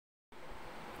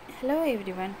Hello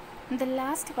everyone. In the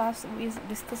last class we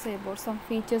discussed about some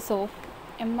features of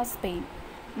MS Paint.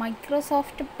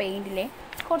 Microsoft പെയിൻറ്റിലെ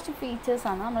കുറച്ച്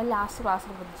ഫീച്ചേഴ്സാണ് നമ്മൾ last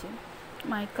ക്ലാസ്സിൽ പഠിച്ചത്.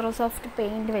 Microsoft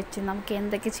paint വെച്ച് നമുക്ക്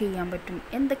എന്തൊക്കെ ചെയ്യാൻ പറ്റും,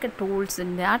 എന്തൊക്കെ ടൂൾസ്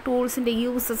ഉണ്ട്, ആ ടൂൾസിൻ്റെ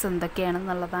യൂസസ്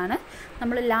എന്തൊക്കെയാണെന്നുള്ളതാണ്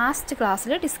നമ്മൾ ലാസ്റ്റ്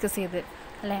ക്ലാസ്സിൽ ഡിസ്കസ് ചെയ്തത്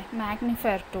അല്ലേ.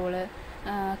 Magnifier tool,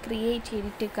 create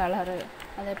edit colour,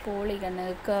 അതായത് പോളിഗണ്,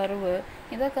 കർവ്,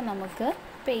 ഇതൊക്കെ നമുക്ക്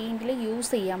പെയിൻറ്റിൽ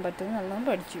യൂസ് ചെയ്യാൻ പറ്റും എന്നുള്ളതും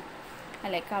പഠിച്ചു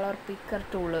അല്ലേ. കളർ പിക്കർ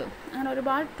ടൂള്, അങ്ങനെ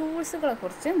ഒരുപാട് ടൂൾസുകളെ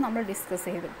കുറിച്ച് നമ്മൾ ഡിസ്കസ്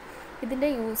ചെയ്തു. ഇതിൻ്റെ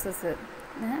യൂസസ്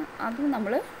അതും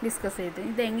നമ്മൾ ഡിസ്കസ് ചെയ്തു.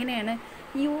 ഇതെങ്ങനെയാണ്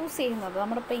യൂസ് ചെയ്യുന്നത്,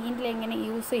 നമ്മുടെ പെയിൻറ്റിൽ എങ്ങനെ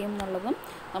യൂസ് ചെയ്യും എന്നുള്ളതും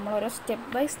നമ്മൾ ഓരോ സ്റ്റെപ്പ്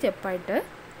ബൈ സ്റ്റെപ്പായിട്ട്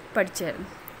പഠിച്ചായിരുന്നു.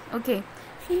 ഓക്കെ,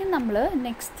 ഇനി നമ്മൾ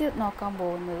നെക്സ്റ്റ് നോക്കാൻ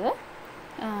പോകുന്നത്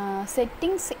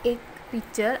settings A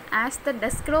picture as the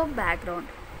desktop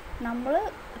background. നമ്മൾ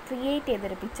ക്രിയേറ്റ്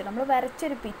ചെയ്തൊരു പിക്ചർ, നമ്മൾ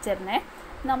വരച്ചൊരു പിക്ചറിനെ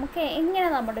നമുക്ക് എങ്ങനെ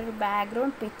നമ്മുടെ ഒരു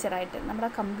ബാക്ക്ഗ്രൗണ്ട് പിക്ചറായിട്ട്, നമ്മുടെ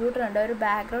കമ്പ്യൂട്ടറിൻ്റെ ഒരു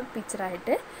ബാക്ക്ഗ്രൗണ്ട്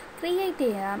പിക്ചറായിട്ട് ക്രിയേറ്റ്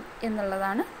ചെയ്യാം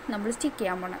എന്നുള്ളതാണ് നമ്മൾ ചെക്ക്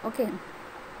ചെയ്യാൻ പോകുന്നത്. ഓക്കെ,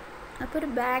 അപ്പോൾ ഒരു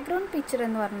ബാക്ക്ഗ്രൗണ്ട് പിക്ചർ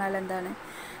എന്ന് പറഞ്ഞാൽ എന്താണ്?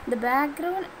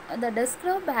 The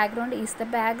desktop background is the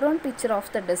background picture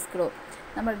of the desktop.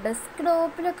 നമ്മൾ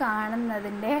ഡെസ്ക്ടോപ്പിൽ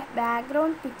കാണുന്നതിൻ്റെ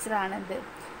ബാക്ക്ഗ്രൗണ്ട് പിക്ചറാണിത്,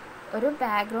 ഒരു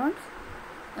ബാക്ക്ഗ്രൗണ്ട്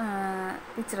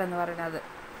പിക്ചർ എന്ന് പറയുന്നത്.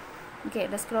 ഓക്കെ,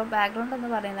 ഡെസ്ക്ടോപ്പ് ബാക്ക്ഗ്രൗണ്ട് എന്ന്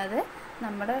പറയുന്നത്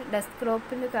നമ്മുടെ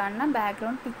ഡെസ്ക്ടോപ്പിൽ കാണുന്ന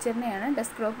ബാക്ക്ഗ്രൗണ്ട് പിക്ചറിനെയാണ്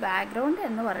ഡെസ്ക്ടോപ്പ് ബാക്ക്ഗ്രൗണ്ട്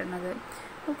എന്ന് പറയുന്നത്.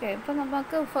 ഓക്കെ, ഇപ്പോൾ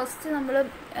നമുക്ക് ഫസ്റ്റ് നമ്മൾ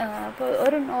ഇപ്പോൾ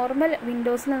ഒരു നോർമൽ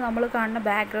വിൻഡോസിൽ നമ്മൾ കാണുന്ന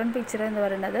ബാക്ക്ഗ്രൗണ്ട് പിക്ചർ എന്ന്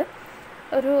പറയുന്നത്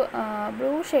ഒരു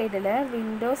ബ്ലൂ ഷെയ്ഡിൽ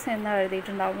വിൻഡോസ് എന്ന്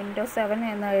എഴുതിയിട്ടുണ്ടാവും, വിൻഡോസ് 7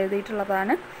 എന്ന്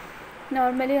എഴുതിയിട്ടുള്ളതാണ്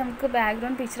നോർമലി നമുക്ക്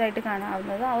ബാക്ക്ഗ്രൗണ്ട് പിക്ചറായിട്ട്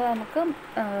കാണാവുന്നത്. അത് നമുക്ക്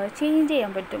ചേഞ്ച്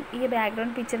ചെയ്യാൻ പറ്റും, ഈ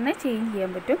ബാക്ക്ഗ്രൗണ്ട് പിക്ചറിനെ ചേഞ്ച്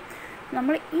ചെയ്യാൻ പറ്റും.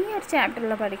 നമ്മൾ ഈ ഒരു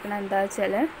ചാപ്റ്ററിൽ പഠിക്കണം എന്താ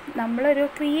വെച്ചാൽ, നമ്മളൊരു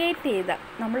ക്രിയേറ്റ് ചെയ്ത,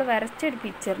 നമ്മൾ വരച്ചൊരു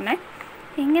പിക്ചറിനെ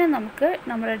എങ്ങനെ നമുക്ക്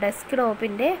നമ്മുടെ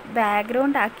ഡെസ്ക്ടോപ്പിൻ്റെ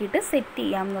ബാക്ക്ഗ്രൗണ്ട് ആക്കിയിട്ട് സെറ്റ്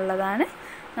ചെയ്യാം എന്നുള്ളതാണ്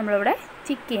നമ്മളിവിടെ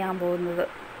ചെക്ക് ചെയ്യാൻ പോകുന്നത്.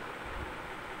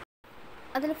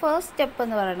 അതിൽ ഫസ്റ്റ് സ്റ്റെപ്പ്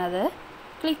എന്ന് പറയുന്നത്,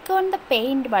 click on the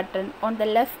paint button on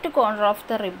the left corner of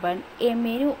the ribbon, A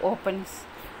menu opens.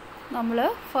 നമ്മൾ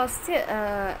ഫസ്റ്റ്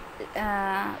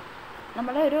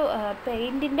നമ്മുടെ ഒരു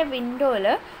പെയിൻറ്റിൻ്റെ വിൻഡോയിൽ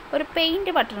ഒരു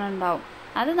പെയിൻറ്റ് ബട്ടൺ ഉണ്ടാവും.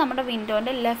 അത് നമ്മുടെ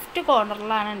വിൻഡോൻ്റെ ലെഫ്റ്റ്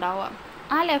കോർണറിലാണ് ഉണ്ടാവുക.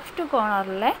 ആ ലെഫ്റ്റ്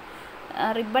കോർണറിലെ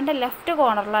റിബണിൻ്റെ ലെഫ്റ്റ്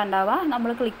കോർണറിലാണ് ഉണ്ടാവുക. നമ്മൾ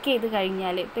ക്ലിക്ക് ചെയ്ത്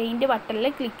കഴിഞ്ഞാൽ, പെയിൻറ്റ് ബട്ടണിൽ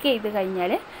ക്ലിക്ക് ചെയ്ത്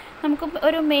കഴിഞ്ഞാൽ നമുക്ക്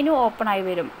ഒരു മെനു ഓപ്പണായി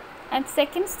വരും. ആൻഡ്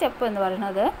സെക്കൻഡ് സ്റ്റെപ്പ് എന്ന്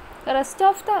പറയുന്നത്, rest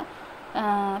of the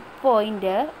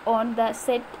pointer on the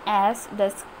set as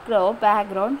desktop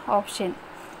background option.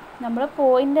 നമ്മൾ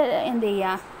പോയിൻ്റ് എന്ത്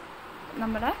ചെയ്യുക,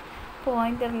 നമ്മുടെ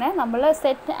പോയിൻ്ററിനെ നമ്മൾ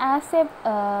set as A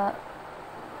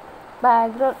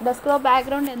background desktop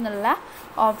background എന്നുള്ള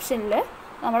ഓപ്ഷനിൽ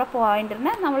നമ്മുടെ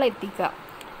പോയിൻ്ററിനെ നമ്മൾ എത്തിക്കുക.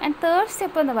 ആൻഡ് തേർഡ്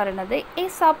സ്റ്റെപ്പ് എന്ന് പറയുന്നത്, ഈ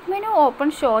sub menu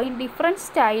open showing different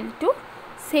style to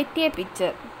set A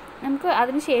picture. നമുക്ക്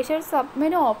അതിന് ശേഷം ഒരു സബ്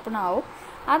മെനു ഓപ്പൺ ആവും.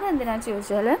 അതെന്തിനാണെന്ന്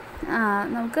ചോദിച്ചാൽ,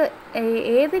 നമുക്ക്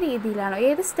ഏത് രീതിയിലാണോ,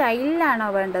 ഏത് സ്റ്റൈലിലാണോ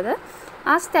വേണ്ടത്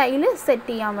ആ സ്റ്റൈൽ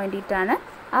സെറ്റ് ചെയ്യാൻ വേണ്ടിയിട്ടാണ്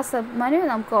ആ സബ് മെനു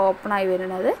നമുക്ക് ഓപ്പണായി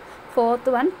വരുന്നത്.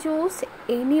 Fourth one, choose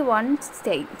any one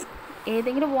style.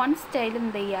 ഏതെങ്കിലും വൺ സ്റ്റൈൽ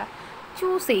എന്ത് ചെയ്യുക,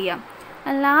 ചൂസ് ചെയ്യാം.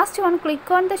 And last one,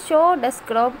 click on the show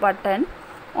desktop button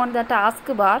on the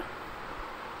task bar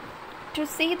two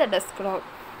see the desktop.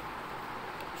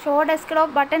 Show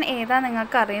desktop button ഏതാ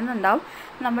നിങ്ങൾക്ക് അറിയുന്നുണ്ടാവും.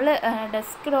 നമ്മൾ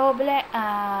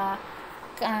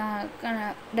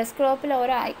ഡെസ്ക്ടോപ്പിൽ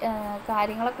ഓരോ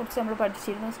കാര്യങ്ങളെക്കുറിച്ച് നമ്മൾ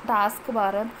പഠിച്ചിരുന്നു. Task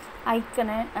bar,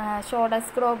 icon, show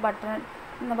desktop button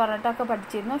എന്ന് പറഞ്ഞിട്ടൊക്കെ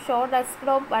പഠിച്ചിരുന്നു. ഷോ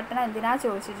ഡെസ്ക്ടോപ്പ് ബട്ടൺ എന്തിനാ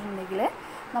ചോദിച്ചിട്ടുണ്ടെങ്കിൽ,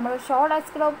 നമ്മൾ ഷോ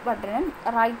ഡെസ്ക്ടോപ്പ് ബട്ടൺ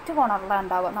റൈറ്റ് കോർണറിലാണ്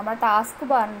ഉണ്ടാവുക, നമ്മുടെ ടാസ്ക്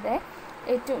ബാറിൻ്റെ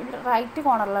ഏറ്റവും റൈറ്റ്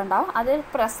കോർണറിലുണ്ടാവും. അത്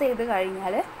പ്രസ് ചെയ്ത്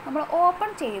കഴിഞ്ഞാൽ നമ്മൾ ഓപ്പൺ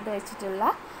ചെയ്ത് വെച്ചിട്ടുള്ള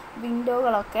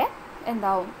വിൻഡോകളൊക്കെ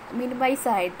എന്താവും, മിനിമൈസ്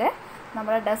ആയിട്ട്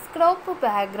നമ്മുടെ ഡെസ്ക്ടോപ്പ്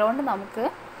ബാക്ക്ഗ്രൗണ്ട് നമുക്ക്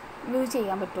വ്യൂ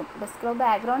ചെയ്യാൻ പറ്റും. ഡെസ്ക്ടോപ്പ്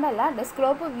ബാക്ക്ഗ്രൗണ്ട് അല്ല,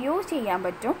 ഡെസ്ക്ടോപ്പ് വ്യൂ ചെയ്യാൻ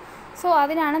പറ്റും. സോ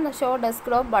അതിനാണ് ഷോ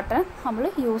ഡെസ്ക്ടോപ്പ് ബട്ടൺ നമ്മൾ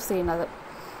യൂസ് ചെയ്യുന്നത്.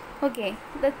 Okay,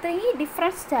 the three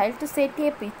different styles to set a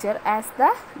picture as the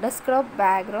desktop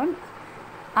background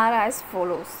are as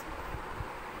follows.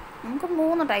 നമുക്ക്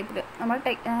 3 ടൈപ്പിൽ നമ്മൾ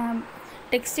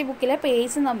ടെക്സ്റ്റ് ബുക്കിലെ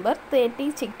പേജ് നമ്പർ 30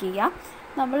 ചെക്ക് ചെയ്യാം.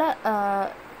 നമ്മൾ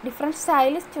ഡിഫറെൻറ്റ്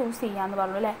സ്റ്റൈൽ ചൂസ് ചെയ്യാമെന്ന്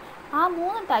പറഞ്ഞു അല്ലേ. ആ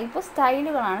 3 ടൈപ്പ്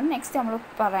സ്റ്റൈലുകളാണ് നെക്സ്റ്റ് നമ്മൾ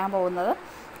പറയാൻ പോകുന്നത്.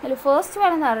 അതിൽ ഫസ്റ്റ്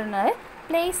വൺ എന്ന് പറയുന്നത്,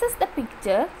 places the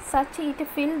picture such it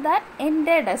fill the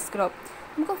എൻ്റെ ഡെസ്ക്ടോപ്പ്.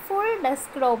 നമുക്ക് ഫുൾ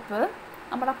ഡെസ്ക്ടോപ്പ്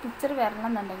നമ്മുടെ പിക്ചർ വരണം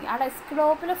എന്നുണ്ടെങ്കിൽ, ആ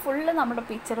ഡെസ്ക്ടോപ്പിൽ ഫുള്ള് നമ്മുടെ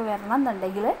പിക്ചർ വരണം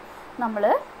എന്നുണ്ടെങ്കിൽ നമ്മൾ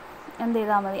എന്ത്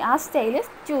ചെയ്താൽ മതി, ആ സ്റ്റൈൽ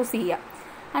ചൂസ് ചെയ്യാം.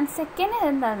 ആൻഡ് സെക്കൻഡ്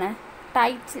എന്താണ്,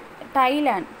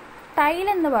 ടൈലാണ്. ടൈൽ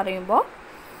എന്ന് പറയുമ്പോൾ,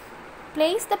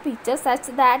 place the picture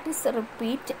such that is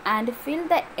repeat and fill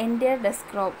the entire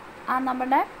desktop. ആ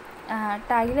നമ്മുടെ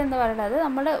ടൈൽ എന്ന് പറയുന്നത്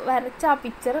നമ്മൾ വരച്ച ആ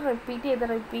പിക്ചർ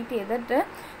റിപ്പീറ്റ് ചെയ്തിട്ട്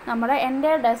നമ്മുടെ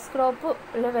എൻ്റെ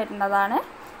ഡെസ്ക്ടോപ്പിൽ വരുന്നതാണ്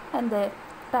എന്ത്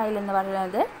ടൈൽ എന്ന്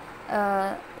പറയുന്നത്.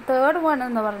 തേർഡ് വൺ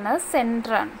എന്ന് പറയുന്നത്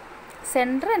സെൻറ്ററാണ്.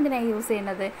 സെൻറ്റർ എന്തിനാണ് യൂസ്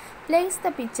ചെയ്യുന്നത്? Place the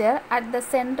picture at the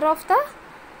centre of the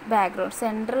background.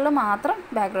 സെൻറ്ററിൽ മാത്രം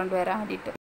ബാക്ക്ഗ്രൗണ്ട് വരാൻ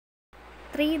വേണ്ടിയിട്ട്.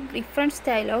 3 different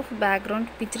style of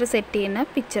background picture set ചെയ്യുന്ന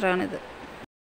പിക്ചറാണിത്.